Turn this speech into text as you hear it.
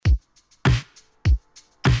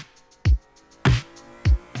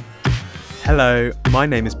Hello, my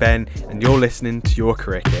name is Ben and you're listening to Your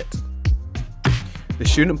Career Kit, the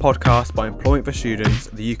student podcast by Employment for Students,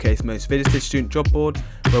 the UK's most visited student job board,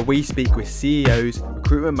 where we speak with CEOs,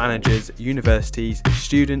 recruitment managers, universities,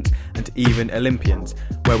 students and even Olympians,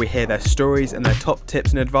 where we hear their stories and their top tips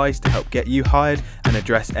and advice to help get you hired and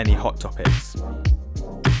address any hot topics.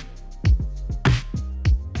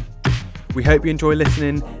 We hope you enjoy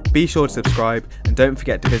listening. Be sure to subscribe and don't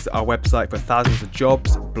forget to visit our website for thousands of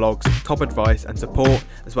jobs, blogs, top advice and support,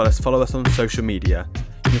 as well as follow us on social media.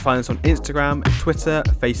 You can find us on Instagram, Twitter,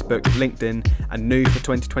 Facebook, LinkedIn and new for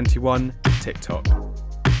 2021, TikTok.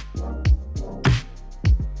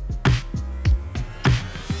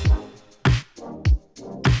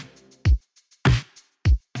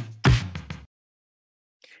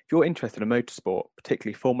 If you're interested in motorsport,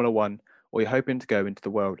 particularly Formula One, or you're hoping to go into the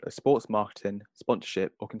world of sports marketing,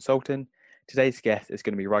 sponsorship or consulting, today's guest is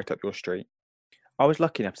going to be right up your street. I was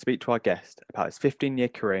lucky enough to speak to our guest about his 15-year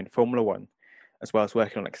career in Formula One, as well as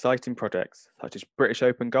working on exciting projects such as British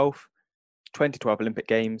Open Golf, 2012 Olympic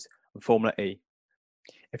Games and Formula E.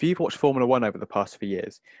 If you've watched Formula One over the past few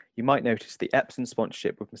years, you might notice the Epson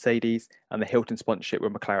sponsorship with Mercedes and the Hilton sponsorship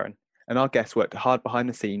with McLaren, and our guest worked hard behind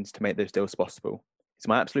the scenes to make those deals possible. It's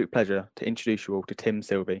my absolute pleasure to introduce you all to Tim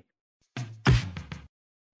Sylvie.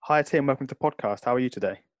 Hi Tim, welcome to the podcast. How are you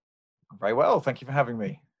today? Very well, thank you for having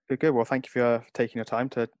me. Good. Well, thank you for taking your time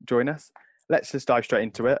to join us. Let's just dive straight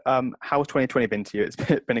into it. How's 2020 been to you? It's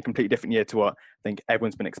been a completely different year to what I think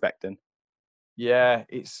everyone's been expecting. Yeah,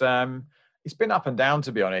 it's been up and down,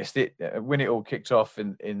 to be honest. When it all kicked off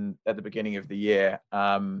in at the beginning of the year,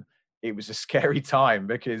 it was a scary time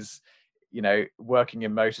because, working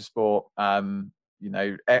in motorsport,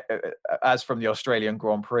 as from the Australian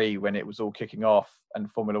Grand Prix when it was all kicking off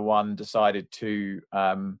and Formula One decided to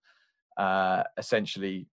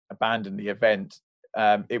essentially abandon the event,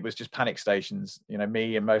 it was just panic stations.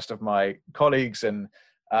 Me and most of my colleagues and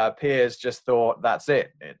peers just thought, that's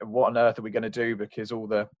it. What on earth are we going to do? Because all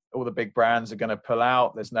the big brands are going to pull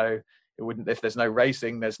out. If there's no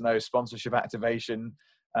racing, there's no sponsorship activation.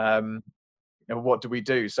 What do we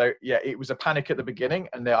do? So yeah, it was a panic at the beginning,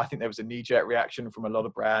 and I think there was a knee-jerk reaction from a lot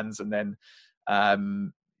of brands. And then, I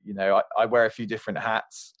wear a few different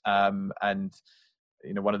hats, and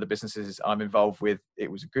one of the businesses I'm involved with, it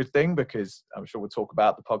was a good thing because I'm sure we'll talk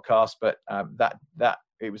about the podcast, but that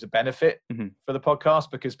it was a benefit for the podcast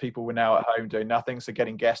because people were now at home doing nothing, so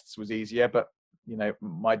getting guests was easier. But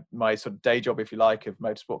my sort of day job, if you like, of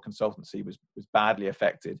motorsport consultancy was badly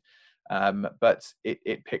affected. But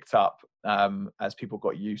it picked up as people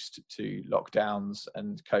got used to lockdowns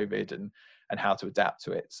and COVID and how to adapt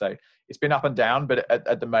to it. So it's been up and down, but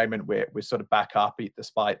at the moment we're sort of back up,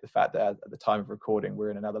 despite the fact that at the time of recording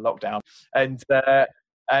we're in another lockdown.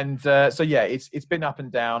 So yeah, it's been up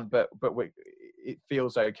and down, but it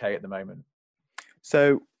feels okay at the moment.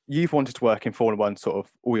 So you've wanted to work in Formula One sort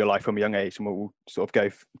of all your life from a young age, and we'll sort of go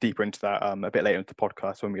deeper into that a bit later into the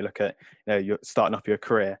podcast when we look at you're starting off your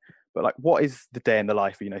career. But what is the day in the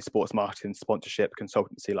life of sports marketing, sponsorship,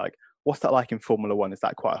 consultancy like? What's that like in Formula One? Is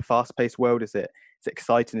that quite a fast-paced world? Is it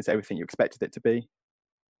exciting? Is it everything you expected it to be?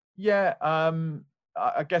 Yeah,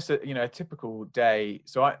 I guess a typical day.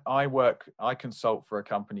 So I consult for a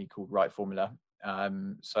company called Right Formula.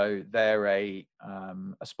 So they're a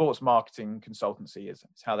sports marketing consultancy is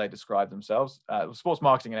how they describe themselves. Sports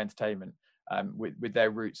marketing and entertainment, with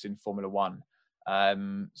their roots in Formula One.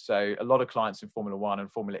 So a lot of clients in Formula One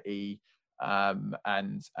and Formula E,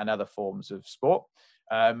 and other forms of sport.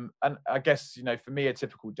 And I guess, for me, a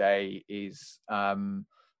typical day is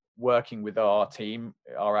working with our team,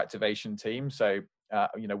 our activation team. So,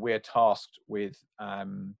 we're tasked with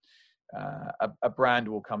a brand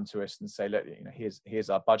will come to us and say, look, here's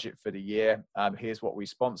our budget for the year. Here's what we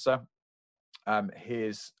sponsor.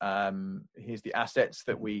 Here's the assets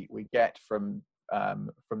that we get from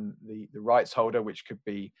the rights holder, which could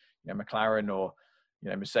be McLaren or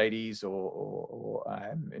Mercedes or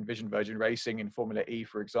Envision Virgin Racing in Formula E,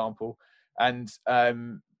 for example. And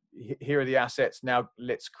here are the assets. Now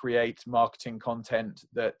let's create marketing content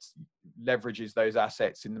that leverages those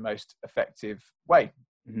assets in the most effective way.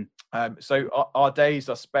 So our days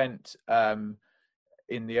are spent in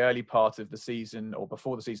the early part of the season or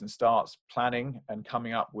before the season starts, planning and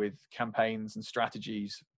coming up with campaigns and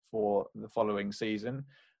strategies for the following season.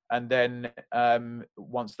 And then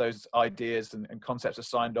once those ideas and concepts are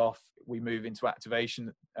signed off, we move into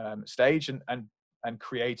activation stage and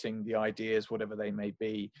creating the ideas, whatever they may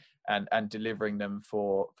be, and delivering them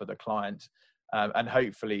for the client, and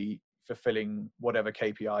hopefully fulfilling whatever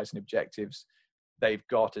KPIs and objectives they've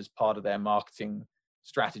got as part of their marketing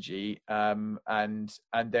strategy, and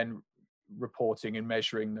then reporting and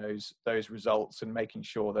measuring those results and making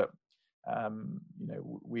sure that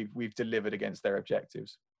we've delivered against their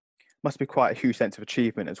objectives. Must be quite a huge sense of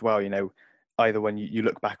achievement as well, either when you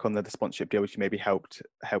look back on the sponsorship deal which you maybe helped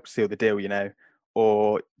seal the deal,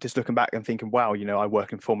 or just looking back and thinking, wow, I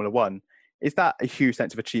work in Formula One. Is that a huge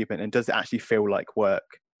sense of achievement, and does it actually feel like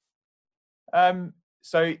work?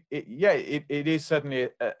 So it is certainly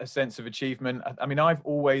a sense of achievement. I mean,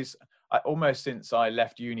 almost since I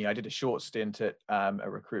left uni, I did a short stint at a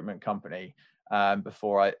recruitment company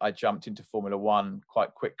before I jumped into Formula One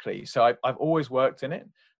quite quickly. So I've always worked in it,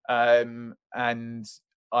 and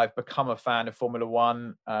I've become a fan of Formula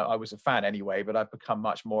One. I was a fan anyway, but I've become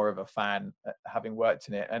much more of a fan having worked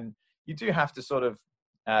in it. And you do have to sort of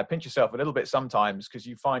pinch yourself a little bit sometimes, because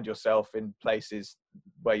you find yourself in places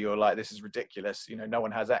where you're like, this is ridiculous. No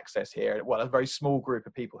one has access here. Well, a very small group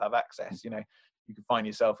of people have access. You can find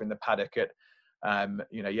yourself in the paddock at,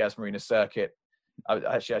 Yas Marina Circuit.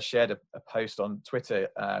 I shared a post on Twitter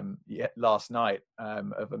last night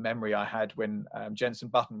of a memory I had when Jenson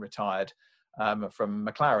Button retired from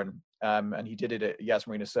McLaren, and he did it at Yas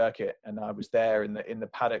Marina Circuit, and I was there in the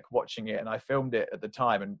paddock watching it, and I filmed it at the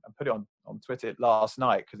time and put it on Twitter last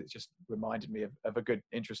night because it just reminded me of a good,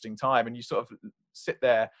 interesting time. And you sort of sit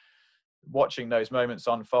there watching those moments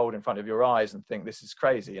unfold in front of your eyes and think, this is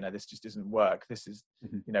crazy, this just doesn't work. This is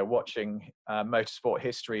watching motorsport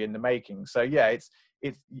history in the making. So yeah,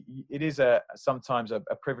 it is sometimes a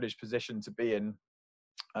privileged position to be in.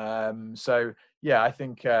 So yeah, I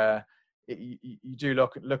think you do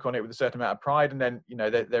look on it with a certain amount of pride, and then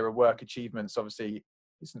there are work achievements. Obviously,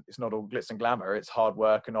 it's not all glitz and glamour. It's hard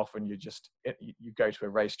work, and often you go to a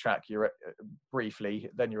racetrack, you're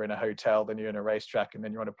briefly, then you're in a hotel, then you're in a racetrack, and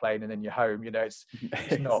then you're on a plane, and then you're home. It's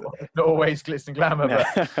not always glitz and glamour,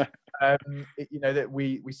 but that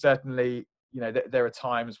we certainly, there are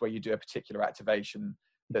times where you do a particular activation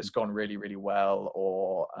that's gone really, really well,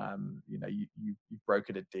 or you've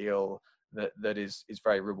brokered a deal that is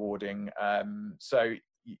very rewarding. So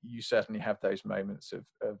you certainly have those moments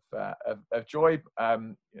of joy,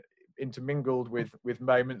 intermingled with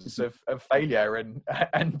moments of failure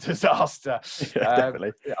and disaster. Yeah,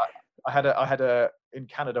 definitely. I had in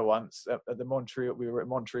Canada once at the Montreal. We were at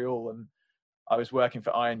Montreal, and I was working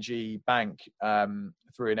for ING Bank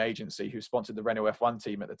through an agency who sponsored the Renault F1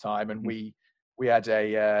 team at the time, and we had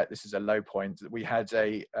this is a low point. We had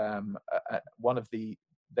one of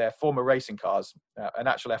their former racing cars, an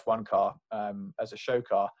actual F1 car, as a show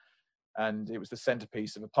car. And it was the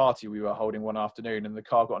centerpiece of a party we were holding one afternoon, and the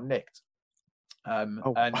car got nicked. And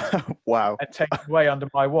wow. and taken away under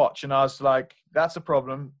my watch. And I was like, that's a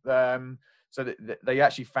problem. So they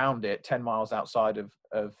actually found it 10 miles outside of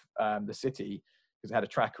the city, because it had a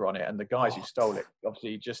tracker on it. And the guys who stole it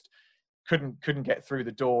obviously just couldn't get through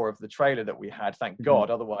the door of the trailer that we had, thank God.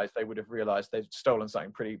 Otherwise they would have realized they'd stolen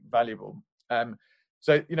something pretty valuable.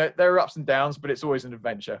 So, there are ups and downs, but it's always an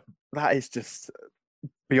adventure. That is just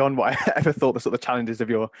beyond what I ever thought the sort of challenges of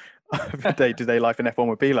your day-to-day life in F1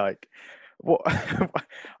 would be like. What I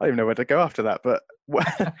don't even know where to go after that, but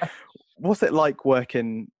what's it like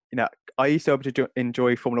working, are you still able to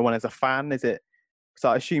enjoy Formula One as a fan? Is it, so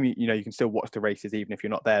I assume, you can still watch the races even if you're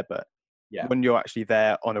not there, but yeah, when you're actually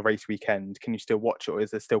there on a race weekend, can you still watch it, or is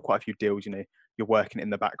there still quite a few deals, you're working in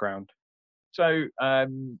the background? So,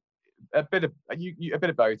 a bit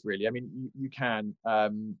of both, really. I mean, you can,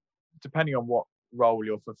 depending on what role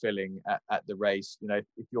you're fulfilling at the race.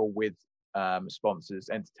 If you're with sponsors,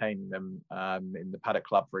 entertaining them in the paddock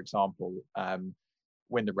club, for example,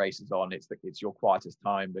 when the race is on, it's your quietest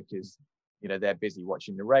time, because they're busy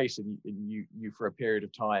watching the race, and you for a period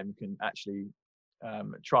of time can actually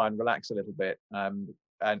try and relax a little bit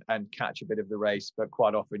and catch a bit of the race. But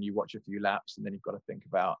quite often you watch a few laps, and then you've got to think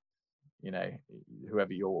about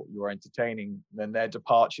whoever you're entertaining, then their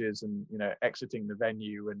departures, and exiting the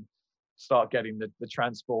venue, and start getting the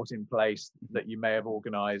transport in place that you may have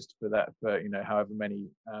organized for however many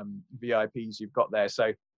VIPs you've got there.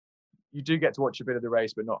 So you do get to watch a bit of the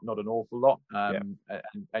race, but not an awful lot.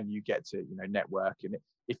 And you get to network, and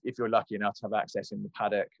if you're lucky enough to have access in the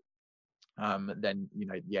paddock, then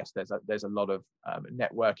yes, there's a lot of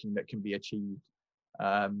networking that can be achieved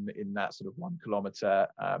in that sort of 1 kilometer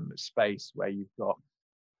space where you've got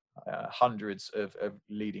hundreds of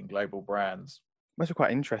leading global brands. Must be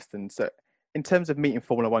quite interesting. So in terms of meeting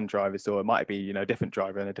Formula One drivers, or it might be a different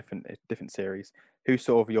driver in a different series, who's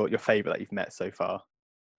sort of your favorite that you've met so far?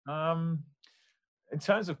 In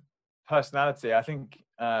terms of personality, I think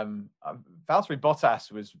Valtteri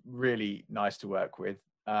Bottas was really nice to work with.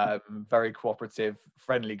 Very cooperative,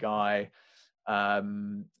 friendly guy.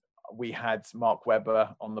 we had Mark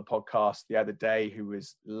Webber on the podcast the other day, who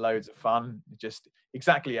was loads of fun, just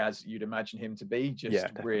exactly as you'd imagine him to be, just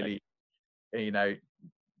really,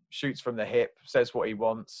 shoots from the hip, says what he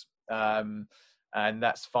wants, and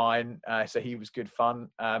that's fine. So he was good fun.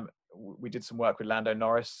 We did some work with Lando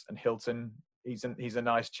Norris and Hilton. He's a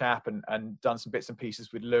nice chap, and done some bits and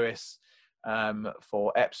pieces with Lewis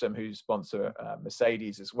for Epsom, who sponsor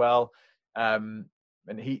Mercedes as well.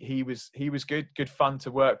 And he was good fun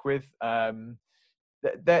to work with.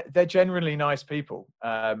 They're generally nice people,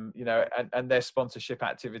 and their sponsorship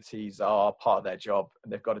activities are part of their job,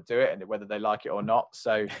 and they've got to do it, and whether they like it or not.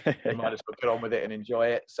 So they might as well get on with it and enjoy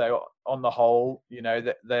it. So on the whole,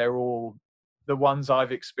 they're all, the ones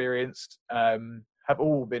I've experienced have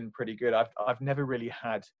all been pretty good. I've never really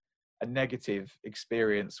had a negative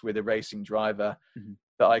experience with a racing driver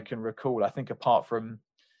that I can recall. I think apart from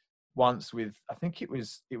once with, I think it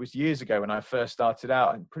was years ago when I first started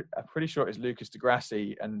out. I'm pretty sure it was Lucas di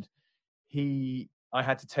Grassi, and I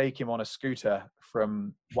had to take him on a scooter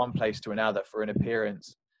from one place to another for an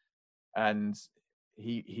appearance, and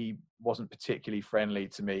he wasn't particularly friendly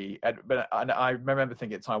to me. But I remember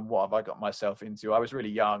thinking at the time, what have I got myself into? I was really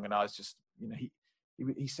young, and I was just,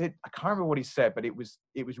 he said, I can't remember what he said, but it was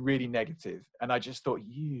really negative, and I just thought,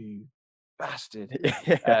 you bastard.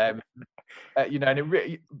 And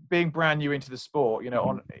being brand new into the sport, in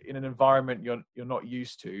an environment you're not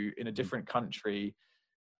used to, in a different country,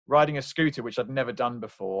 riding a scooter, which I'd never done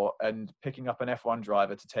before, and picking up an F1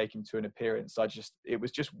 driver to take him to an appearance, it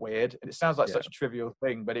was just weird. And it sounds like such a trivial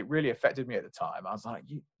thing, but it really affected me at the time. I was like,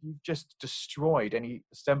 you've just destroyed any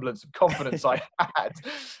semblance of confidence I had.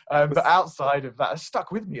 But outside of that, it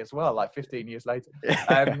stuck with me as well, like 15 years later.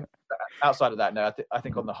 Outside of that, no, I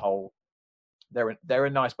think on the whole, they're a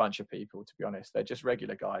nice bunch of people, to be honest. They're just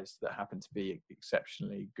regular guys that happen to be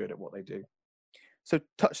exceptionally good at what they do. So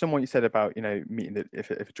touched on what you said about, meeting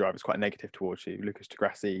if a driver's quite negative towards you, Lucas di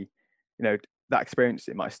Grassi, that experience,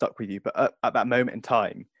 it might have stuck with you. But at that moment in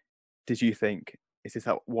time, did you think, is this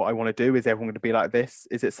what I want to do? Is everyone going to be like this?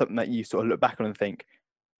 Is it something that you sort of look back on and think,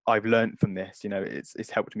 I've learned from this, it's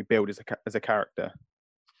helped me build as a character?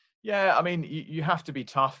 Yeah, I mean, you have to be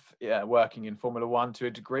tough working in Formula One to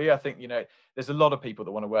a degree. I think, there's a lot of people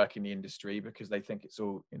that want to work in the industry because they think it's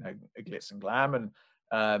all, glitz and glam.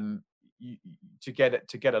 And to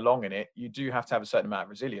get along in it, you do have to have a certain amount of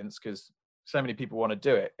resilience, because so many people want to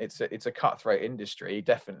do it. It's a cutthroat industry,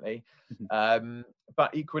 definitely.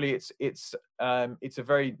 But equally, it's a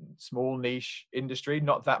very small niche industry.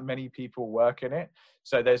 Not that many people work in it.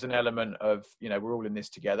 So there's an element of, we're all in this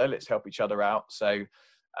together. Let's help each other out. So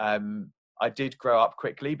I did grow up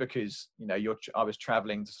quickly because, I was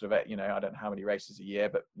traveling to sort of, I don't know how many races a year,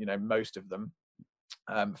 but, most of them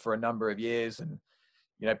for a number of years. And,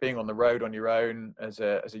 being on the road on your own as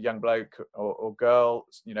a young bloke or girl,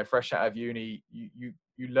 fresh out of uni, you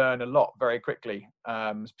learn a lot very quickly,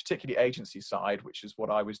 particularly agency side, which is what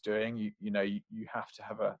I was doing. You have to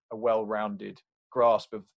have a well-rounded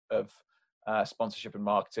grasp of sponsorship and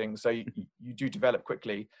marketing. So you do develop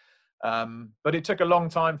quickly. But it took a long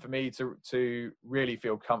time for me to really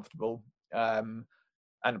feel comfortable,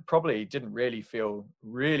 and probably didn't really feel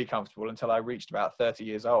really comfortable until I reached about 30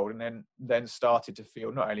 years old, and then started to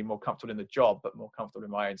feel not only more comfortable in the job, but more comfortable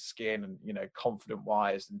in my own skin, and confident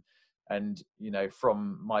wise, and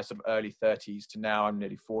from my sort of early 30s to now I'm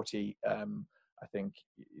nearly 40. I think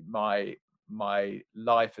my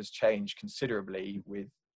life has changed considerably with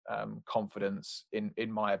confidence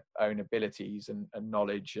in my own abilities and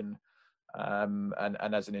knowledge and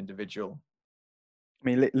as an individual. I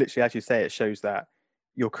mean, literally, as you say, it shows that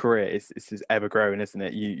your career is ever growing, isn't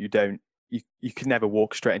it? You can never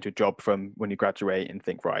walk straight into a job from when you graduate and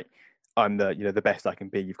think, right, I'm the best I can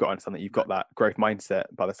be. You've got to understand that you've got that growth mindset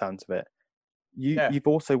by the sounds of it. You've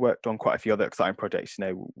also worked on quite a few other exciting projects.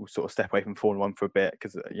 We'll sort of step away from Formula One for a bit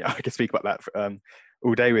because I could speak about that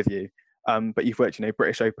all day with you. But you've worked,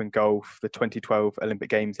 British Open Golf, the 2012 Olympic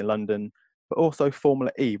Games in London, but also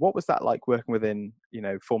Formula E. What was that like working within,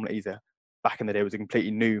 Formula E? Back in the day, it was a completely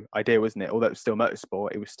new idea, wasn't it? Although it was still motorsport,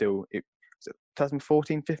 it was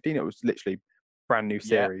 2014, 15. It was literally brand new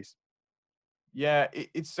series. Yeah,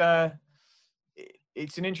 it's an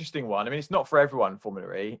interesting one. I mean, it's not for everyone,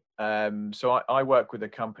 Formula E. So I work with a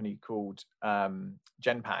company called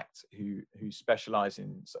Genpact, who specialise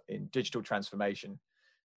in digital transformation,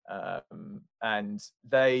 and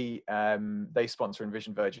they sponsor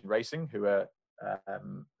Envision Virgin Racing, who are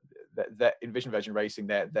Envision Virgin Racing.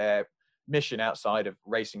 Their mission outside of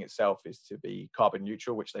racing itself is to be carbon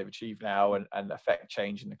neutral, which they've achieved now, and affect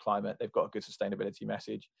change in the climate. They've got a good sustainability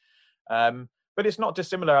message. but it's not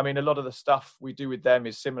dissimilar. I mean, a lot of the stuff we do with them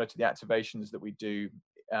is similar to the activations that we do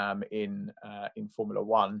in Formula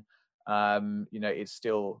One. It's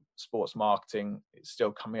still sports marketing. It's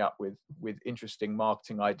still coming up with interesting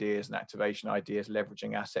marketing ideas and activation ideas,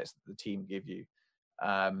 leveraging assets that the team give you.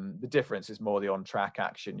 The difference is more the on-track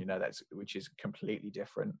action, which is completely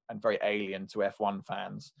different and very alien to F1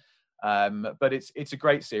 fans. But it's a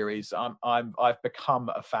great series. I've become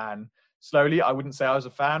a fan slowly. I wouldn't say I was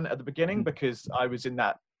a fan at the beginning because I was in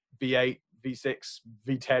that V8, V6,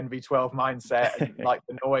 V10, V12 mindset and like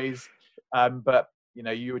the noise. But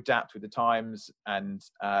you adapt with the times, and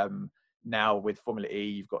now with Formula E,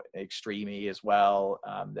 you've got Extreme E as well.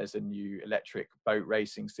 There's a new electric boat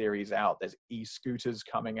racing series out. There's e-scooters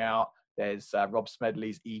coming out. There's Rob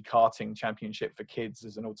Smedley's e-karting championship for kids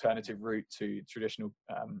as an alternative route to traditional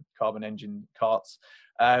carbon engine karts.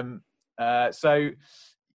 So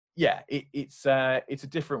yeah, it's a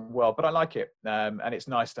different world, but I like it, and it's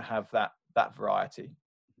nice to have that variety.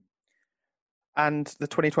 And the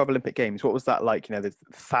 2012 Olympic Games, what was that like? There's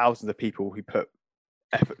thousands of people who put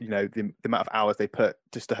effort, the amount of hours they put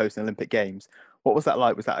just to host an Olympic Games. What was that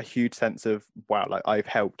like? Was that a huge sense of, wow, like I've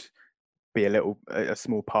helped be a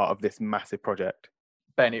small part of this massive project?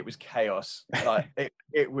 Ben, it was chaos. Like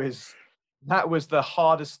that was the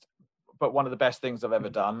hardest, but one of the best things I've ever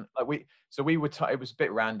done. Like it was a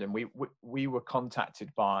bit random. We were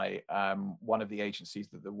contacted by one of the agencies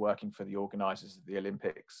that are working for the organisers of the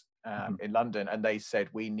Olympics in London, and they said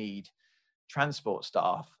we need transport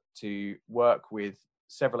staff to work with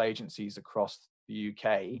several agencies across the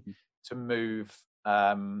UK to move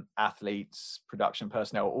athletes, production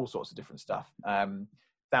personnel, all sorts of different stuff.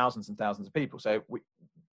 Thousands and thousands of people. So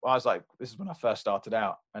I was like, this is when I first started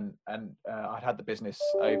out, and I'd had the business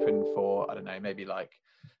open for, I don't know, maybe like,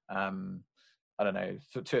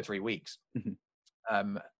 for 2 or 3 weeks.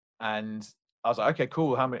 And I was like, okay,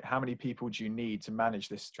 cool. How many people do you need to manage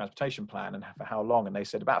this transportation plan, and for how long? And they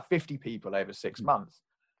said about 50 people over 6 months.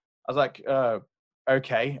 I was like,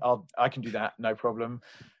 okay, I can do that, no problem.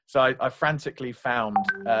 So I frantically found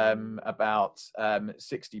about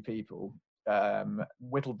 60 people,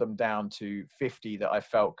 whittled them down to 50 that I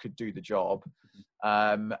felt could do the job.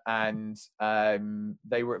 And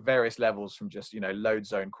they were at various levels, from just, load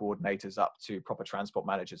zone coordinators up to proper transport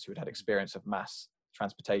managers who had experience of mass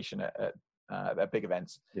transportation at big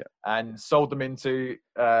events. Yeah. And sold them into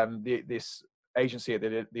this agency at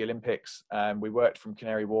the Olympics. We worked from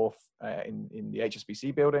Canary Wharf in the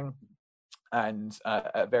HSBC building, and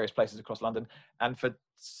at various places across London. And for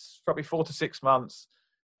probably 4 to 6 months,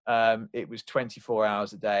 it was 24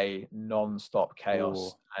 hours a day, non-stop chaos.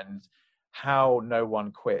 Ooh. And how no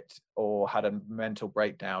one quit or had a mental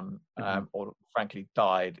breakdown or frankly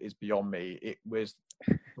died is beyond me. It was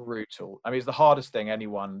brutal. I mean, it's the hardest thing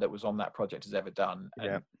anyone that was on that project has ever done.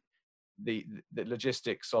 Yeah. And the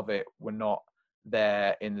logistics of it were not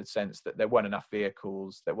there, in the sense that there weren't enough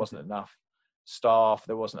vehicles, there wasn't enough staff,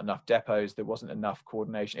 there wasn't enough depots, there wasn't enough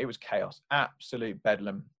coordination. It was chaos, absolute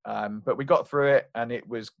bedlam. But we got through it, and it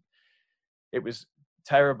was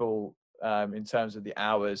terrible in terms of the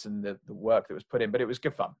hours and the work that was put in, but it was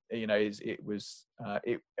good fun.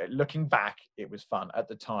 Looking back, it was fun. At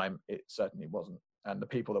the time, it certainly wasn't, and the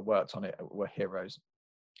people that worked on it were heroes.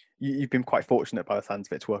 You've been quite fortunate, by the sounds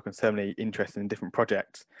of it, to work on so many interesting different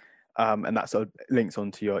projects. And that sort of links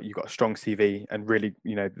onto you've got a strong CV, and really,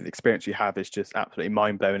 the experience you have is just absolutely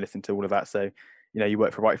mind blowing listening to all of that. So, you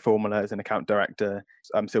work for Right Formula as an account director,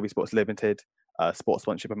 Sylvie Sports Limited, sports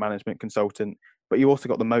sponsorship and management consultant, but you also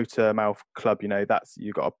got the Motor Mouth Club,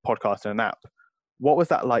 you've got a podcast and an app. What was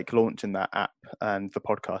that like, launching that app and the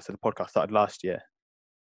podcast? So the podcast started last year.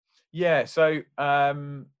 Yeah. So,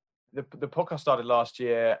 the podcast started last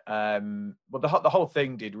year. Well, the whole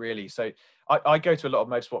thing did, really. So I go to a lot of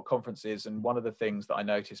motorsport conferences, and one of the things that I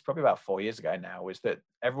noticed probably about 4 years ago now is that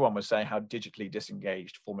everyone was saying how digitally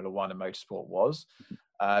disengaged Formula One and motorsport was.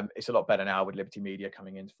 It's a lot better now with Liberty Media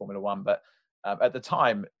coming into Formula One, but at the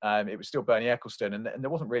time, it was still Bernie Ecclestone, and there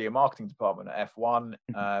wasn't really a marketing department at F1.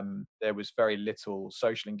 There was very little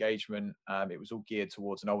social engagement. It was all geared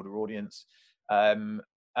towards an older audience.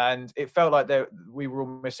 And it felt like we were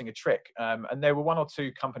all missing a trick. And there were 1 or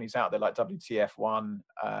 2 companies out there like WTF1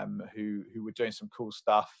 who were doing some cool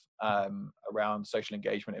stuff around social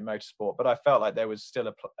engagement in motorsport. But I felt like there was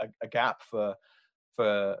still a gap for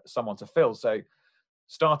someone to fill. So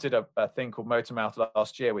started a thing called Motormouth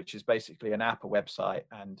last year, which is basically an app, a website,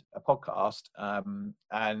 and a podcast.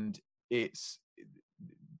 And it's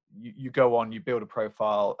you go on, you build a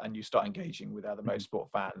profile, and you start engaging with other motorsport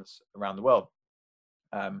fans around the world.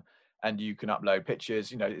 And you can upload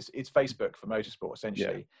pictures. It's Facebook for motorsport,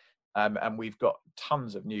 essentially. And we've got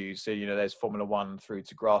tons of news. So, there's Formula One through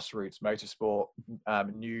to grassroots motorsport,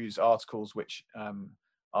 news articles, which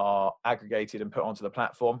are aggregated and put onto the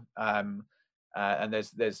platform. And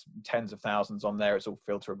there's tens of thousands on there. It's all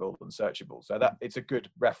filterable and searchable. So that it's a good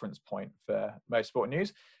reference point for motorsport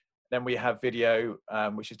news. Then we have video,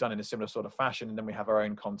 which is done in a similar sort of fashion. And then we have our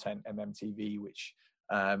own content, MMTV, which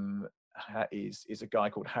is a guy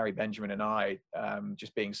called Harry Benjamin and I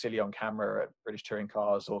just being silly on camera at British Touring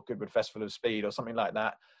Cars or Goodwood Festival of Speed or something like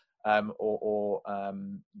that, or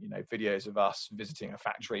videos of us visiting a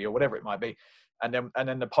factory or whatever it might be, and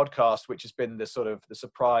then the podcast, which has been the sort of the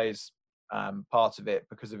surprise part of it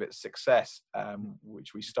because of its success,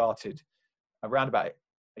 which we started around about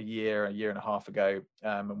a year and a half ago,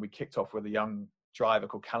 and we kicked off with a young driver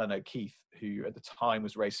called Callan O'Keefe, who at the time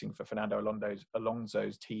was racing for Fernando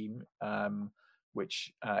Alonso's team,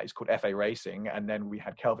 which is called FA Racing. And then we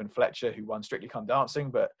had Kelvin Fletcher, who won Strictly Come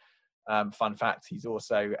Dancing, but fun fact, he's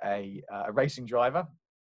also a racing driver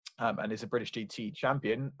and is a British GT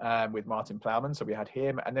champion with Martin Plowman. So we had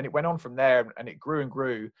him, and then it went on from there, and it grew and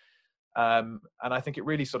grew. And I think it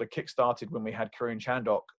really sort of kick-started when we had Karun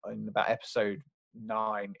Chandok in about episode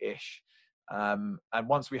 9-ish. And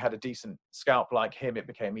once we had a decent scalp like him, it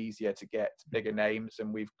became easier to get bigger names,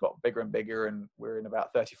 and we've got bigger and bigger, and we're in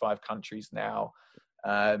about 35 countries now.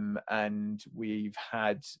 And we've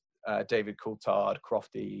had David Coulthard,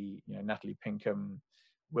 Crofty, Natalie Pinkham,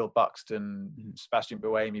 Will Buxton, Sebastian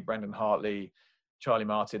Buemi, Brendan Hartley, Charlie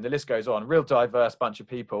Martin. The list goes on. Real diverse bunch of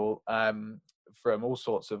people from all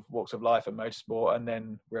sorts of walks of life and motorsport. And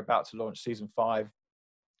then we're about to launch season 5.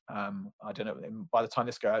 I don't know, by the time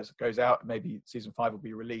this goes out, maybe season 5 will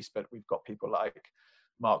be released, but we've got people like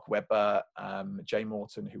Mark Webber, Jay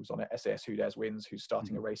Morton, who was on SAS Who Dares Wins, who's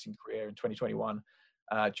starting a racing career in 2021.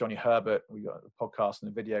 Johnny Herbert, we got a podcast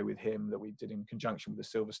and a video with him that we did in conjunction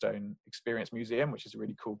with the Silverstone Experience Museum, which is a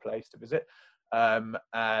really cool place to visit.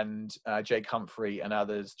 And Jake Humphrey and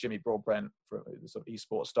others, Jimmy Broadbent, the sort of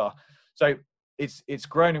esports star. So it's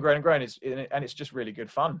grown and grown and grown. And it's just really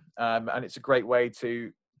good fun. And it's a great way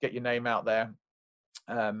to get your name out there,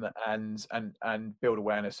 and build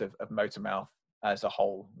awareness of Motormouth as a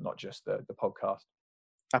whole, not just the podcast.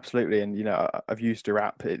 Absolutely. And I've used your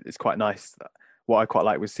app. It's quite nice. What I quite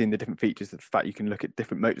like was seeing the different features, the fact you can look at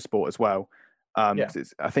different motorsport as well. I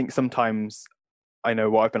think sometimes, I know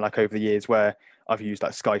what I've been like over the years where I've used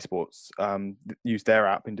like Sky Sports, used their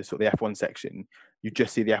app into sort of the F1 section. You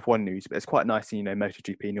just see the F1 news, but it's quite nice seeing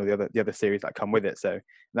MotoGP and all the other series that come with it. So in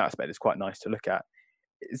that aspect, it's quite nice to look at.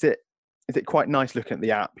 Is it quite nice looking at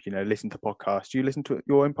the app, listen to podcasts? Do you listen to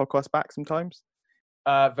your own podcast back sometimes?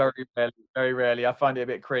 Very rarely. I find it a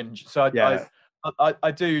bit cringe. So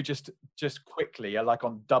I do just quickly, I like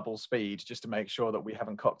on double speed just to make sure that we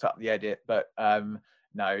haven't cocked up the edit. But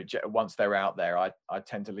no, once they're out there, I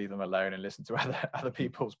tend to leave them alone and listen to other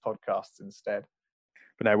people's podcasts instead.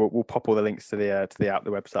 But no, we'll pop all the links to the app,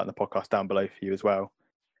 the website, and the podcast down below for you as well.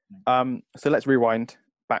 So let's rewind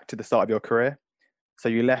back to the start of your career. So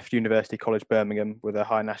you left University College Birmingham with a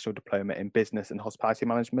high national diploma in business and hospitality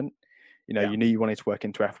management. You knew you wanted to work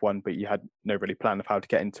into F1, but you had no really plan of how to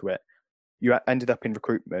get into it. You ended up in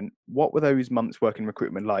recruitment. What were those months working in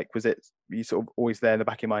recruitment like? Was it, were you sort of always there in the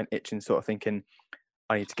back of your mind, itching, sort of thinking,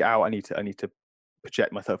 I need to get out, I need to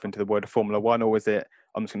project myself into the world of Formula One, or was it,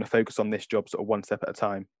 I'm just going to focus on this job sort of one step at a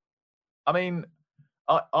time? I mean,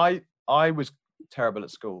 I was terrible at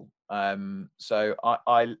school. So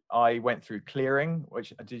I went through clearing,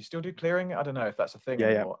 which, do you still do clearing? I don't know if that's a thing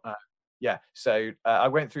anymore. So I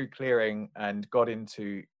went through clearing and got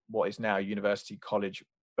into what is now University College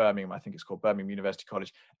Birmingham. I think it's called Birmingham University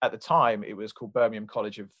College. At the time, it was called Birmingham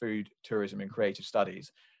College of Food, Tourism and Creative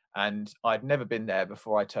Studies. And I'd never been there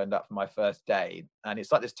before I turned up for my first day. And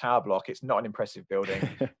it's like this tower block. It's not an impressive building.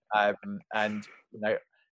 And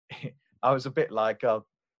I was a bit like, oh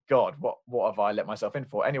God, what have I let myself in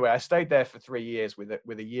for? Anyway, I stayed there for 3 years with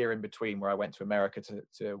a year in between where I went to America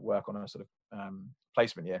to work on a sort of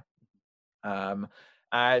placement year.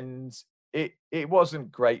 And it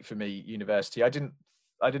wasn't great for me, university.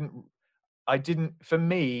 For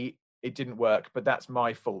me, it didn't work, but that's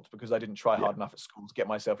my fault because I didn't try hard enough at school to get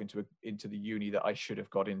myself into the uni that I should have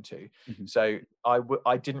got into. Mm-hmm. So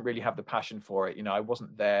I didn't really have the passion for it. I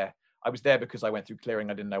wasn't there. I was there because I went through clearing.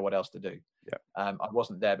 I didn't know what else to do. I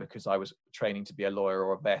wasn't there because I was training to be a lawyer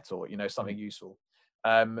or a vet or, something useful.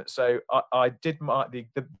 So I did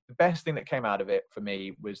the best thing that came out of it for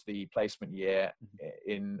me was the placement year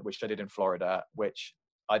in which I did in Florida, which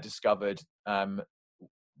I discovered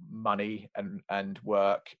money and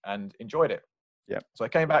work and enjoyed it. So I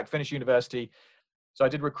came back, finished university, So I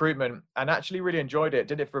did recruitment and actually really enjoyed it.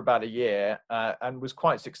 Did it for about a year and was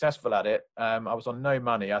quite successful at it. I was on no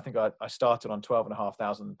money. I think I started on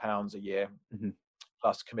 £12,500 a year Mm-hmm.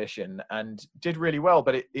 plus commission, and did really well.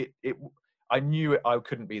 But I knew I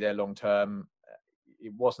couldn't be there long term.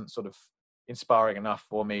 It wasn't sort of inspiring enough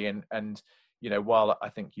for me. And while I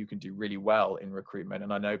think you can do really well in recruitment,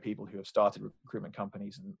 and I know people who have started recruitment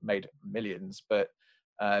companies and made millions, but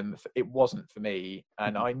it wasn't for me.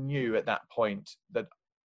 And I knew at that point that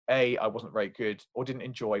I wasn't very good or didn't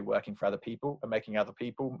enjoy working for other people and making other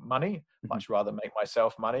people money. Much rather make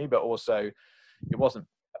myself money, but also it wasn't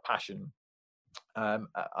a passion. And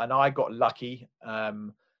I got lucky.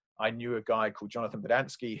 I knew a guy called Jonathan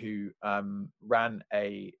Bodansky who ran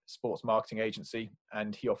a sports marketing agency,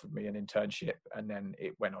 and he offered me an internship, and then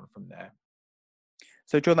it went on from there.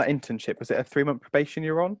 So during that internship, was it a 3-month probation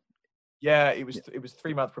you're on? Yeah, it was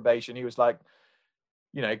 3-month probation. He was like,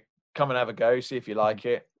 come and have a go, see if you like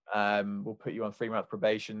it. We'll put you on 3-month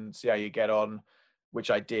probation, see how you get on,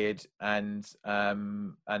 which I did, and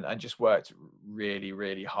just worked really,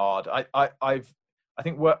 really hard. I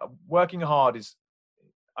think working hard is,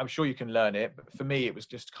 I'm sure you can learn it, but for me, it was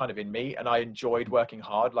just kind of in me, and I enjoyed working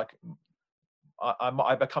hard. Like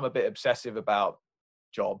I become a bit obsessive about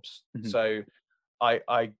jobs, so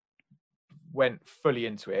I went fully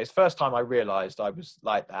into it. It's the first time I realized I was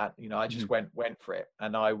like that. I just went for it,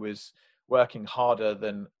 and I was working harder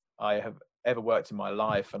than I have ever worked in my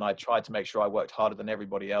life, and I tried to make sure I worked harder than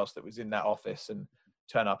everybody else that was in that office, and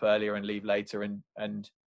turn up earlier and leave later, and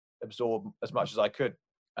absorb as much as I could.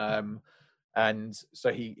 And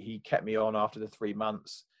so he kept me on after the 3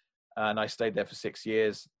 months, and I stayed there for 6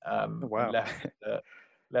 years. Wow.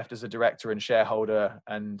 Left as a director and shareholder,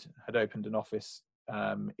 and had opened an office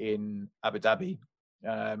in Abu Dhabi,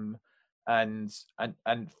 and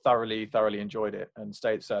thoroughly enjoyed it, and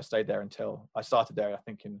stayed there until I started there, I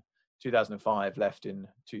think in 2005, left in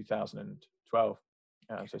 2012.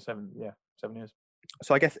 So 7 years.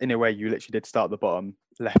 So I guess in a way you literally did start at the bottom,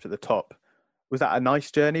 left at the top. Was that a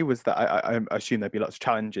nice journey? Was that, I assume there'd be lots of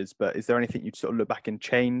challenges, but is there anything you'd sort of look back and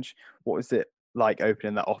change? What was it like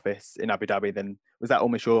opening that office in Abu Dhabi? Then was that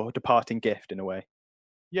almost your departing gift in a way?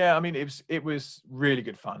 Yeah, I mean, it was really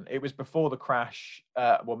good fun. It was before the crash.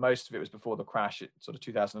 Most of it was before the crash, sort of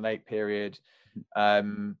 2008 period.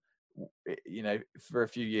 For a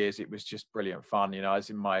few years, it was just brilliant fun. I was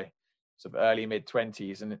in my sort of early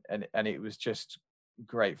mid-20s, and it was just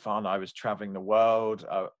great fun. I was traveling the world.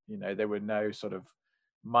 There were no sort of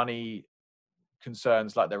money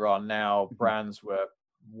concerns like there are now. Brands were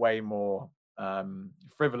way more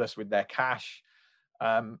frivolous with their cash.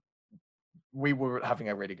 We were having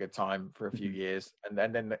a really good time for a few years, and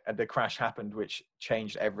then the crash happened, which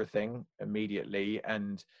changed everything immediately,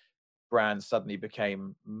 and brands suddenly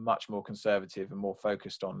became much more conservative and more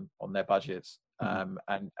focused on their budgets.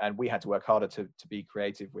 And we had to work harder to be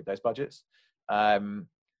creative with those budgets.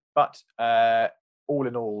 But all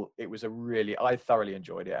in all, it was I thoroughly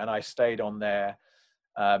enjoyed it, and I stayed on there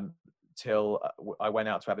till I went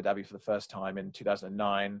out to Abu Dhabi for the first time in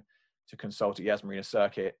 2009 to consult at Yas Marina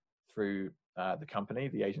Circuit through the company,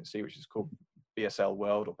 the agency, which is called BSL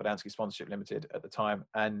World, or Bodansky Sponsorship Limited at the time,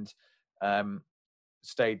 and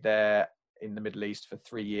stayed there in the Middle East for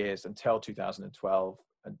 3 years until 2012,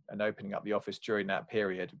 and opening up the office during that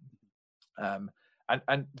period, and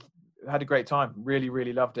had a great time.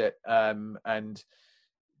 Really loved it, and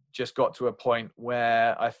just got to a point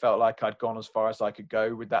where I felt like I'd gone as far as I could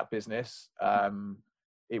go with that business.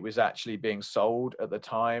 It was actually being sold at the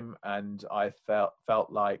time, and I felt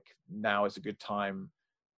like now is a good time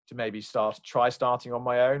to maybe try starting on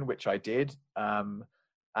my own, which I did.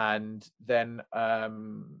 And then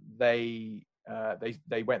they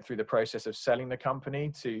went through the process of selling the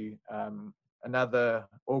company to another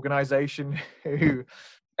organization who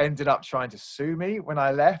ended up trying to sue me when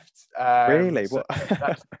I left. Really? So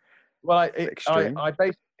What?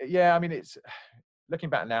 I mean, it's, looking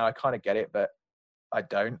back now, I kind of get it, but I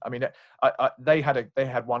don't. I mean, they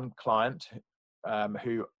had one client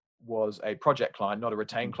who was a project client, not a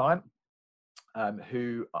retained client,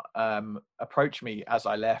 who approached me as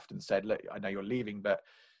I left and said, "Look, I know you're leaving, but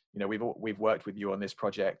we've worked with you on this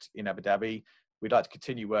project in Abu Dhabi. We'd like to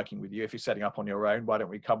continue working with you. If you're setting up on your own, why don't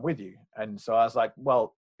we come with you?" And so I was like,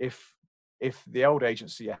 "Well, if the old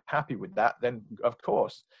agency are happy with that, then of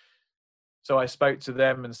course." So I spoke to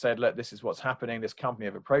them and said, "Look, this is what's happening. This company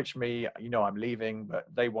have approached me. I'm leaving, but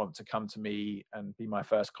they want to come to me and be my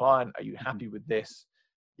first client. Are you happy with this?"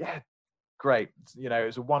 "Yeah, great." It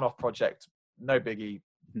was a one-off project, no biggie.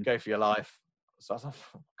 Go for your life. So I was like,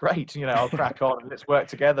 great, I'll crack on and let's work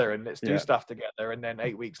together and let's do Yeah. stuff together. And then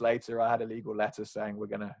 8 weeks later, I had a legal letter saying we're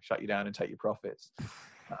going to shut you down and take your profits.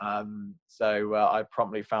 So I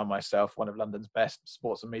promptly found myself one of London's best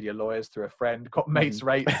sports and media lawyers through a friend, got mates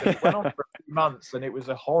rates, and it went on for a few months, and it was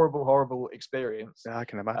a horrible, horrible experience. Yeah, I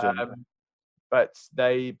can imagine. But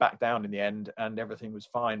they backed down in the end, and everything was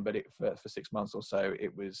fine. But for 6 months or so,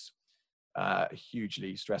 it was a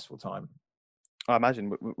hugely stressful time. I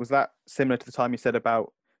imagine. Was that similar to the time you said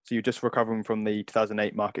about, so you're just recovering from the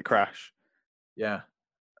 2008 market crash? Yeah.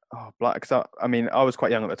 Oh, black. So, I mean, I was quite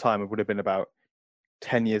young at the time. I would have been about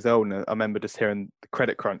 10 years old. And I remember just hearing the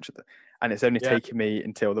credit crunch. And it's only taken me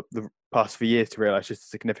until the past few years to realize just the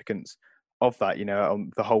significance of that,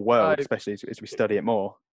 on the whole world, especially as we study it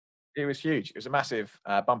more. It was huge. It was a massive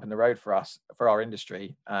bump in the road for us, for our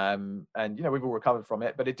industry. And, we've all recovered from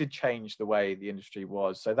it, but it did change the way the industry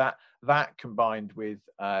was. So that combined with,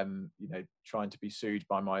 trying to be sued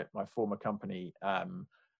by my former company,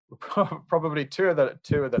 probably two of the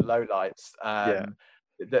lowlights.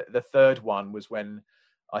 The third one was when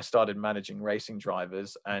I started managing racing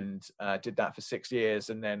drivers and did that for 6 years.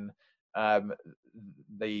 And then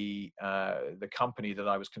the company that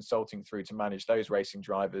I was consulting through to manage those racing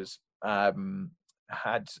drivers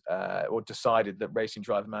had or decided that racing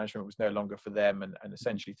driver management was no longer for them, and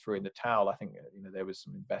essentially threw in the towel. I think there was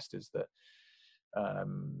some investors that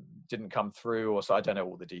didn't come through, or so I don't know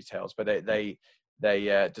all the details, but they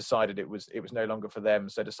decided it was no longer for them,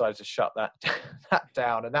 so decided to shut that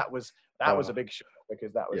down. And that was a big shock,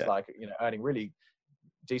 because that was like earning really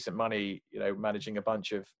decent money, managing a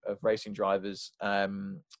bunch of racing drivers for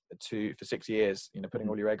 6 years, putting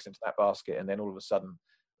all your eggs into that basket, and then all of a sudden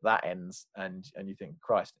that ends, and you think,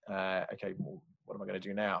 Christ, okay, well, what am I going to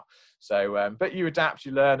do now? So but you adapt,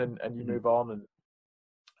 you learn, and you move on,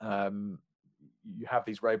 and you have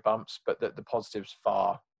these road bumps, but the positives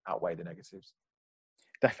far outweigh the negatives.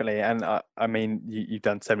 Definitely. And I mean, you've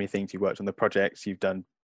done so many things. You've worked on the projects, you've done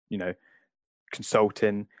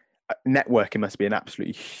consulting. Networking must be an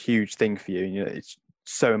absolutely huge thing for you. It's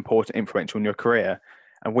so important, influential in your career.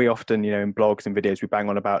 And we often, in blogs and videos, we bang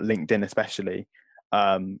on about LinkedIn, especially.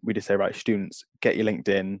 We just say, right, students, get your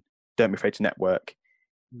LinkedIn. Don't be afraid to network.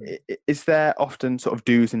 Is there often sort of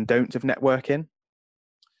do's and don'ts of networking?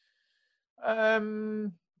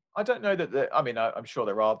 I don't know that. I'm sure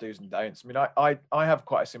there are do's and don'ts. I mean, I have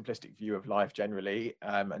quite a simplistic view of life generally,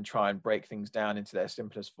 and try and break things down into their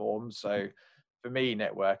simplest forms. So for me,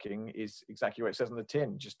 networking is exactly what it says on the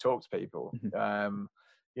tin. Just talk to people.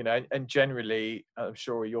 And generally, I'm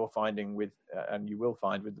sure you're finding with, and you will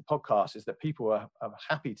find with the podcast, is that people are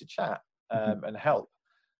happy to chat and help.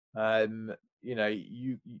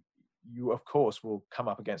 You of course will come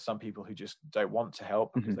up against some people who just don't want to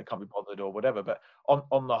help because they can't be bothered or whatever. But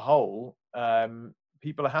on the whole,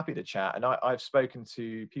 people are happy to chat. And I've spoken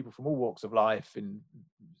to people from all walks of life in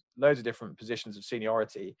loads of different positions of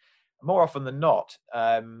seniority. More often than not,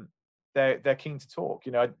 they're keen to talk.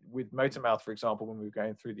 With Motormouth, for example, when we were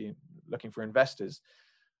going through looking for investors,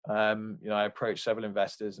 I approached several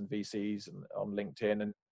investors and VCs on LinkedIn,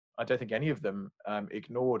 and I don't think any of them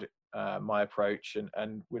ignored my approach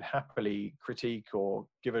and would happily critique or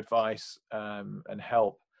give advice and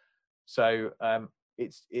help. So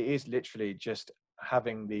it is literally just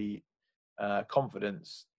having the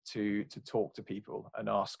confidence to talk to people and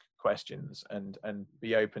ask questions and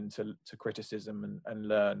be open to criticism and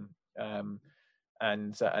learn,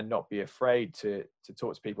 and not be afraid to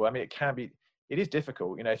talk to people. I mean, it is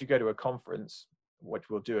difficult. If you go to a conference,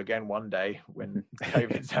 which we'll do again one day when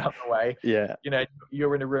COVID's out of the way,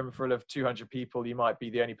 you're in a room full of 200 people. You might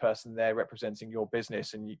be the only person there representing your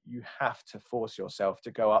business, and you have to force yourself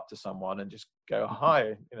to go up to someone and just go,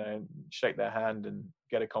 hi, and shake their hand and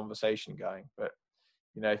get a conversation going. But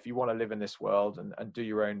if you want to live in this world and do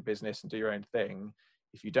your own business and do your own thing,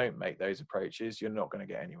 if you don't make those approaches, you're not going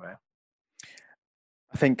to get anywhere.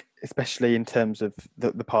 I think, especially in terms of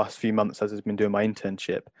the past few months as I've been doing my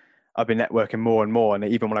internship, I've been networking more and more. And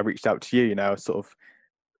even when I reached out to you, I was sort of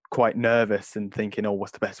quite nervous and thinking, oh,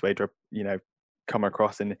 what's the best way to, come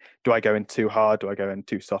across? And do I go in too hard? Do I go in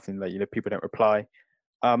too soft and people don't reply?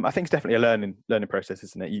 I think it's definitely a learning process,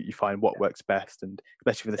 isn't it? You find what works best, and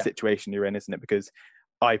especially for the situation you're in, isn't it? Because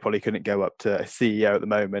I probably couldn't go up to a CEO at the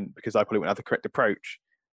moment because I probably wouldn't have the correct approach.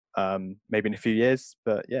 Maybe in a few years,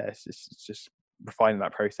 but yeah, it's just refining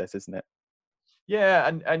that process, isn't it?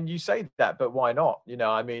 Yeah, and you say that, but why not?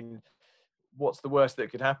 I mean, what's the worst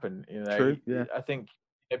that could happen? True, yeah. I think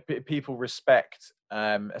people respect,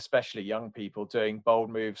 especially young people, doing bold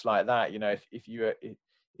moves like that.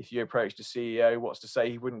 if you approached a CEO, what's to say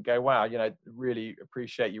he wouldn't go, wow, really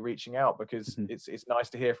appreciate you reaching out, because it's nice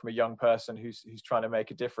to hear from a young person who's trying to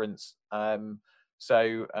make a difference. I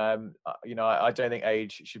don't think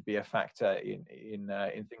age should be a factor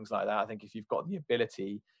in things like that. I think if you've got the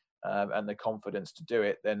ability and the confidence to do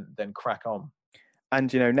it, then crack on. And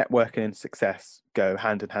networking and success go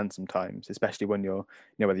hand in hand sometimes, especially when you're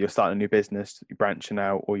whether you're starting a new business, you're branching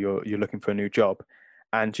out, or you're looking for a new job.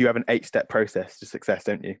 And you have an 8-step process to success,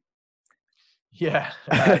 don't you? Yeah.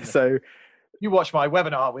 So you watched my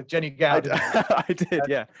webinar with Jenny Gow, didn't you? I did,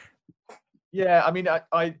 yeah. Yeah, I mean,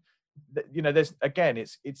 there's, again,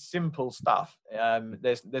 it's simple stuff.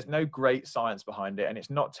 There's no great science behind it, and it's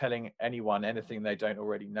not telling anyone anything they don't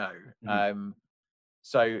already know.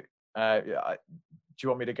 Do you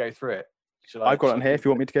want me to go through it? I've got it on here if you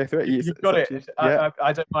want me to go through it. You've got it. Yeah.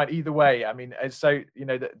 I don't mind either way. I mean, so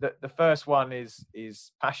the first one is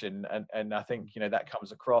passion, and I think that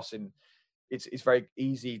comes across in, it's very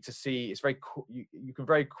easy to see. It's very you can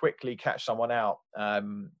very quickly catch someone out.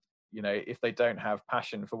 If they don't have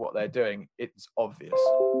passion for what they're doing, it's obvious.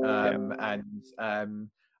 I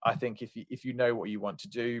think if you know what you want to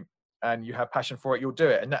do and you have passion for it, you'll do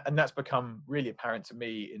it. And that's become really apparent to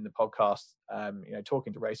me in the podcast,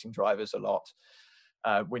 talking to racing drivers a lot.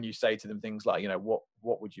 When you say to them things like,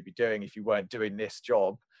 what would you be doing if you weren't doing this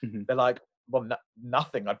job? They're like, well,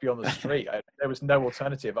 nothing. I'd be on the street. There was no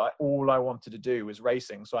alternative. All I wanted to do was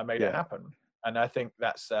racing, so I made it happen. And I think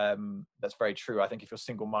that's very true. I think if you're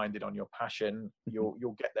single-minded on your passion,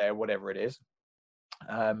 you'll get there, whatever it is.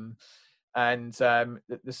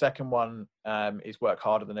 The second one is work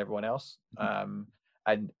harder than everyone else.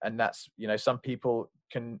 And that's, some people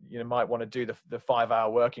might want to do the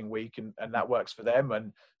 5-hour working week, and that works for them.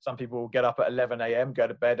 And some people will get up at 11 a.m., go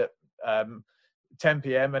to bed at 10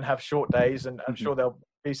 p.m. and have short days, and I'm sure they'll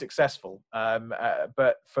be successful.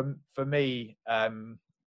 But for me,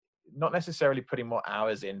 not necessarily putting more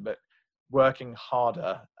hours in, but working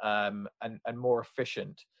harder and more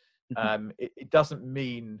efficient. It doesn't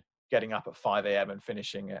mean getting up at 5 a.m. and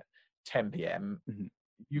finishing at 10 p.m.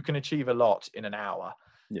 You can achieve a lot in an hour.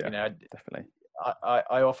 Yeah, definitely.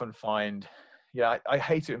 I often find, I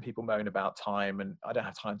hate it when people moan about time, and I don't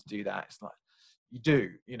have time to do that. It's like, you do,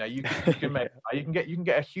 you can make, you can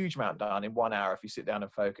get a huge amount done in 1 hour if you sit down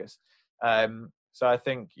and focus. So I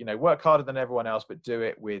think, work harder than everyone else, but do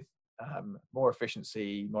it with more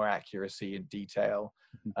efficiency, more accuracy and detail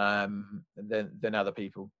than other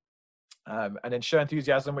people. And then show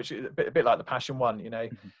enthusiasm, which is a bit like the passion one.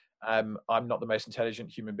 I'm not the most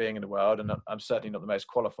intelligent human being in the world, and I'm certainly not the most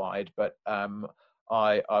qualified, but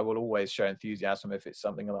I will always show enthusiasm if it's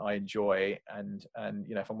something that I enjoy. And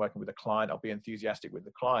if I'm working with a client, I'll be enthusiastic with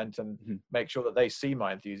the client and make sure that they see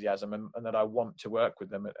my enthusiasm and that I want to work with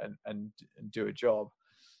them and do a job.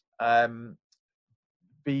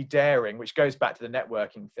 Be daring, which goes back to the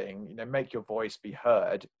networking thing. Make your voice be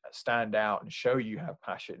heard, stand out, and show you have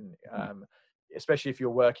passion. Especially if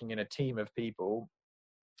you're working in a team of people,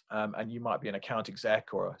 and you might be an account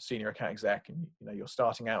exec or a senior account exec, and you're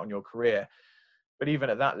starting out in your career. But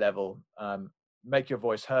even at that level, make your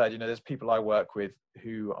voice heard. There's people I work with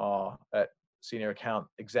who are at senior account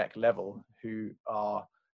exec level who are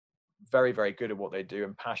very, very good at what they do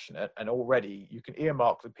and passionate, and already you can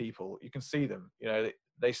earmark the people. You can see them.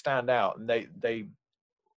 They stand out, and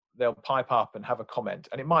they'll pipe up and have a comment,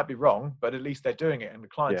 and it might be wrong, but at least they're doing it, and the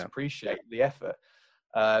clients appreciate the effort.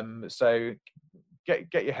 So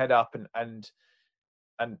get your head up and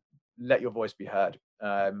let your voice be heard.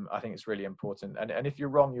 I think it's really important. And if you're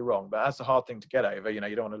wrong, you're wrong, but that's a hard thing to get over. You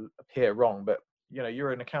don't want to appear wrong, but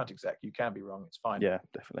you're an account exec. You can be wrong. It's fine. Yeah,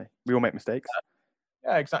 definitely. We all make mistakes.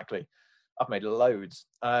 Yeah, exactly. I've made loads.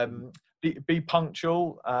 Be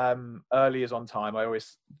punctual. Early is on time. I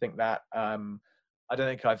always think that. I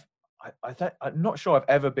don't think I'm not sure I've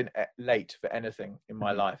ever been late for anything in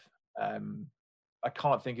my life. I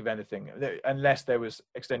can't think of anything unless there was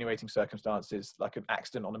extenuating circumstances, like an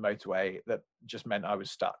accident on the motorway that just meant I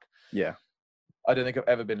was stuck. Yeah. I don't think I've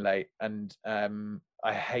ever been late, and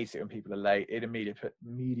I hate it when people are late. It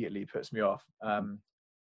immediately puts me off.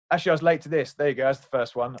 Actually, I was late to this. There you go. That's the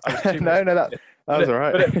first one. I was 2 minutes that was all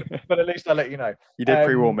right. But at least I let you know. You did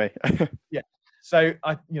pre-warn me. Yeah. So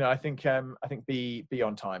I think be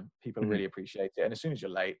on time. People really appreciate it. And as soon as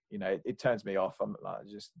you're late, it turns me off. I'm like,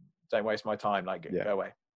 just don't waste my time. Like, go away.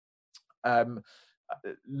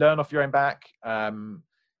 Learn off your own back.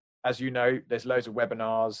 As you know, there's loads of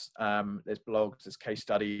webinars, there's blogs, there's case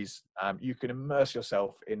studies. You can immerse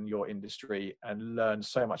yourself in your industry and learn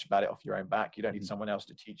so much about it off your own back. You don't need someone else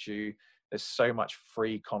to teach you. There's so much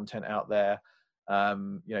free content out there.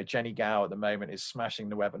 Jenny Gow at the moment is smashing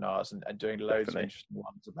the webinars and doing loads Definitely. of interesting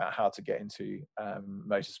ones about how to get into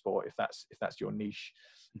motorsport if that's your niche.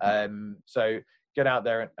 So get out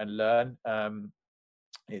there and learn.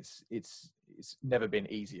 It's never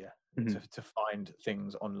been easier to find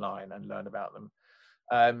things online and learn about them.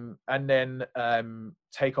 And then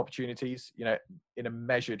take opportunities, in a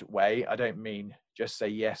measured way. I don't mean just say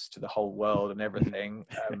yes to the whole world and everything,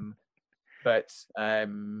 but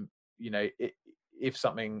if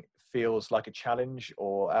something feels like a challenge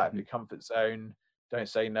or out of your comfort zone, don't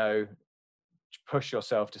say no. Push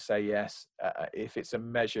yourself to say yes. If it's a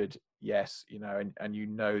measured yes, and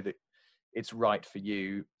that it's right for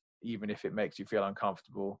you, even if it makes you feel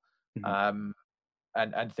uncomfortable, and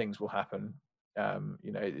things will happen.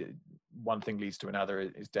 One thing leads to another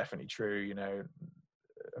is definitely true,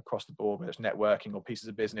 across the board, whether it's networking or pieces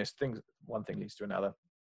of business, one thing leads to another.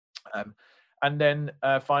 And then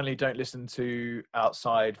finally, don't listen to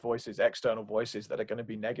outside voices, external voices that are going to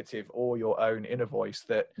be negative, or your own inner voice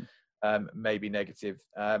that may be negative.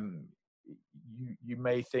 You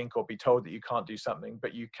may think or be told that you can't do something,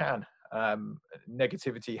 but you can.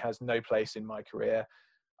 Negativity has no place in my career.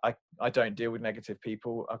 I don't deal with negative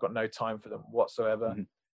people. I've got no time for them whatsoever.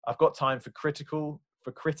 I've got time for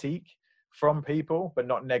critique from people, but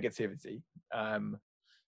not negativity.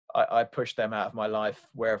 I push them out of my life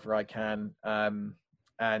wherever I can,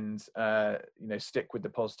 and stick with the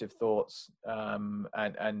positive thoughts,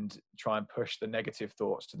 and try and push the negative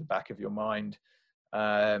thoughts to the back of your mind.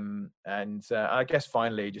 I guess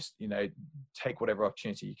finally, just take whatever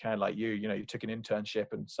opportunity you can. Like you took an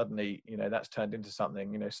internship, and suddenly that's turned into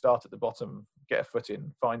something. Start at the bottom, get a foot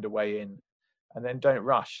in, find a way in, and then don't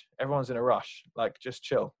rush. Everyone's in a rush. Like, just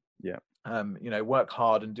chill. Yeah. Work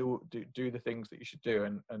hard and do the things that you should do,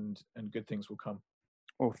 and good things will come.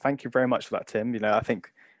 Well, thank you very much for that, Tim. I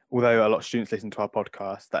think although a lot of students listen to our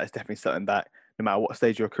podcast, that is definitely something that no matter what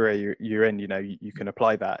stage of your career you're in, you can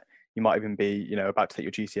apply that. You might even be, about to take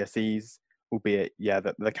your GCSEs, albeit,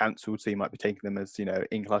 that they're cancelled, so you might be taking them as,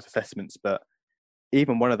 in-class assessments. But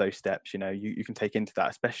even one of those steps, you can take into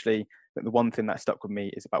that. Especially the one thing that stuck with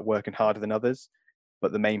me is about working harder than others.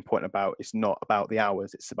 But the main point about it's not about the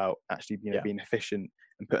hours; it's about actually, being efficient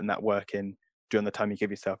and putting that work in during the time you give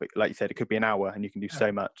yourself. Like you said, it could be an hour, and you can do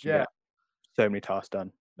so much. And get so many tasks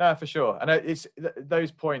done. No, for sure. And it's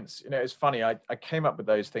those points. It's funny. I came up with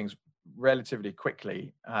those things relatively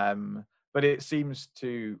quickly, but it seems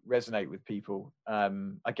to resonate with people.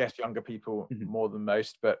 I guess younger people more than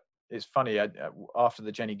most. But it's funny. After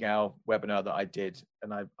the Jenny Gow webinar that I did,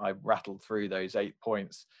 and I rattled through those 8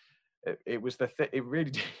 points. It was it really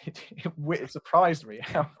did. It surprised me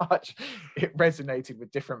how much it resonated with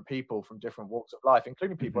different people from different walks of life,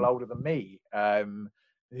 including people older than me,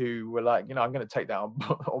 who were like, I'm going to take that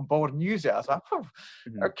on board and use it. I was like,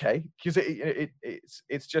 okay, because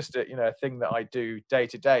it's just a thing that I do day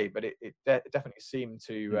to day, but it definitely seemed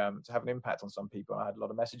to have an impact on some people. I had a lot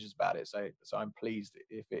of messages about it, so I'm pleased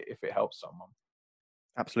if it helps someone.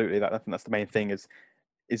 Absolutely, I think that's the main thing is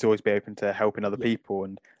always be open to helping other people.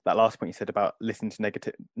 And that last point you said about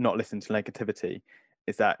not listening to negativity,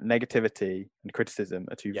 is that negativity and criticism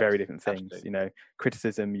are two very different things. Absolutely.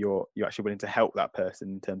 Criticism, you're actually willing to help that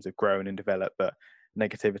person in terms of growing and develop, but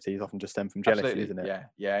negativity is often just stemmed from jealousy, isn't it?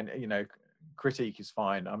 Yeah, and critique is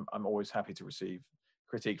fine. I'm always happy to receive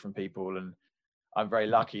critique from people, and I'm very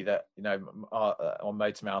lucky that on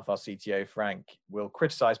Motormouth, our CTO Frank will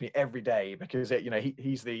criticize me every day, because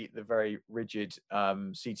he's the very rigid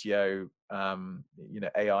CTO,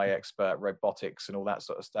 AI expert, robotics, and all that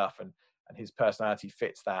sort of stuff, and his personality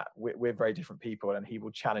fits that. We're very different people, and he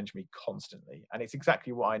will challenge me constantly, and it's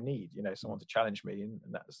exactly what I need. Someone to challenge me, and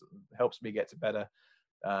that helps me get to better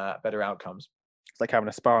outcomes. It's like having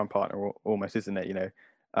a sparring partner almost, isn't it?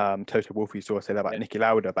 Toto Wolff used to always say that about Niki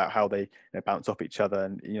Lauda, about how they bounce off each other,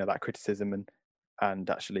 and that criticism and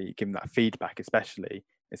actually giving that feedback, especially,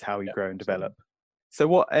 is how you grow and develop.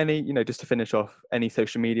 So just to finish off, any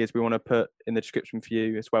social medias we want to put in the description for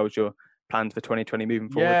you, as well as your plans for 2020 moving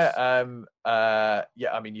forward?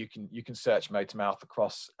 I mean, you can search Motormouth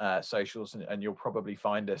across socials, and you'll probably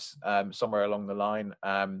find us somewhere along the line.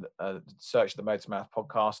 Search the Motormouth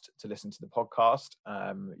podcast to listen to the podcast.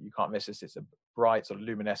 You can't miss us. It's a bright, sort of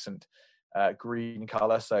luminescent green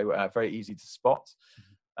color, so very easy to spot.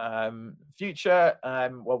 Future,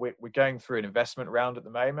 well, we're going through an investment round at the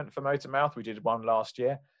moment for Motormouth. We did one last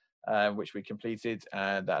year, which we completed,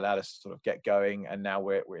 and that allowed us to sort of get going. And now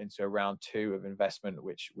we're into a round 2 of investment,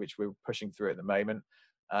 which we're pushing through at the moment,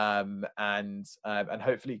 and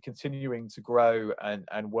hopefully continuing to grow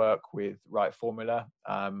and work with Right Formula.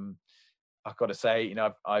 I've got to say,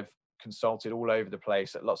 I've consulted all over the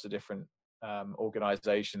place at lots of different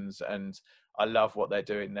organizations, and I love what they're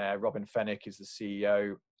doing there. Robin Fennick is the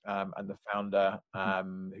CEO and the founder,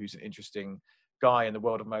 who's an interesting guy in the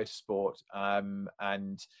world of motorsport,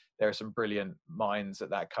 and there are some brilliant minds at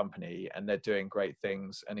that company, and they're doing great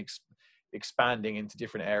things and expanding into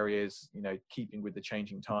different areas, keeping with the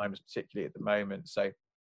changing times, particularly at the moment. So I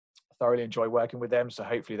thoroughly enjoy working with them, so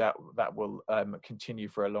hopefully that will continue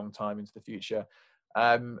for a long time into the future.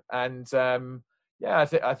 I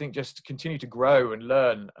think just continue to grow and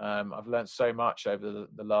learn. I've learned so much over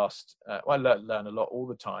the last, I learn a lot all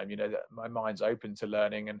the time, that my mind's open to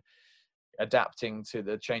learning and adapting to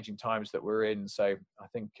the changing times that we're in. So I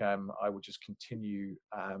think I will just continue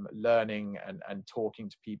learning and talking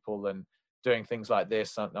to people and doing things like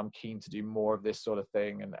this. I'm keen to do more of this sort of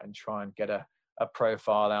thing and try and get a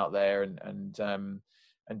profile out there and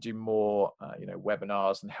do more,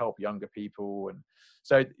 webinars and help younger people. And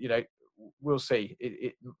so, we'll see.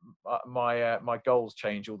 My goals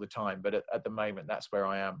change all the time, but at the moment, that's where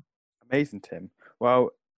I am. Amazing, Tim.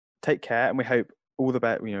 Well, take care, and we hope all the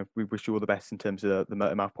best. We wish you all the best in terms of the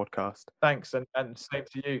Motormouth podcast. Thanks, and same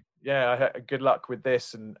to you. Yeah, good luck with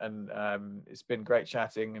this, and it's been great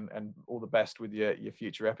chatting, and all the best with your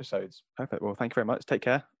future episodes. Perfect. Well, thank you very much. Take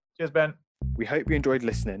care. Cheers, Ben. We hope you enjoyed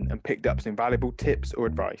listening and picked up some valuable tips or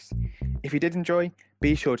advice. If you did enjoy,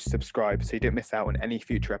 be sure to subscribe so you don't miss out on any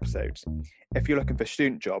future episodes. If you're looking for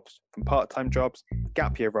student jobs, from part-time jobs,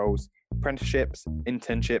 gap year roles, apprenticeships,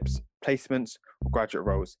 internships, placements, or graduate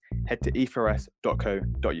roles, head to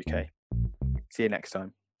e4s.co.uk. See you next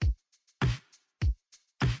time.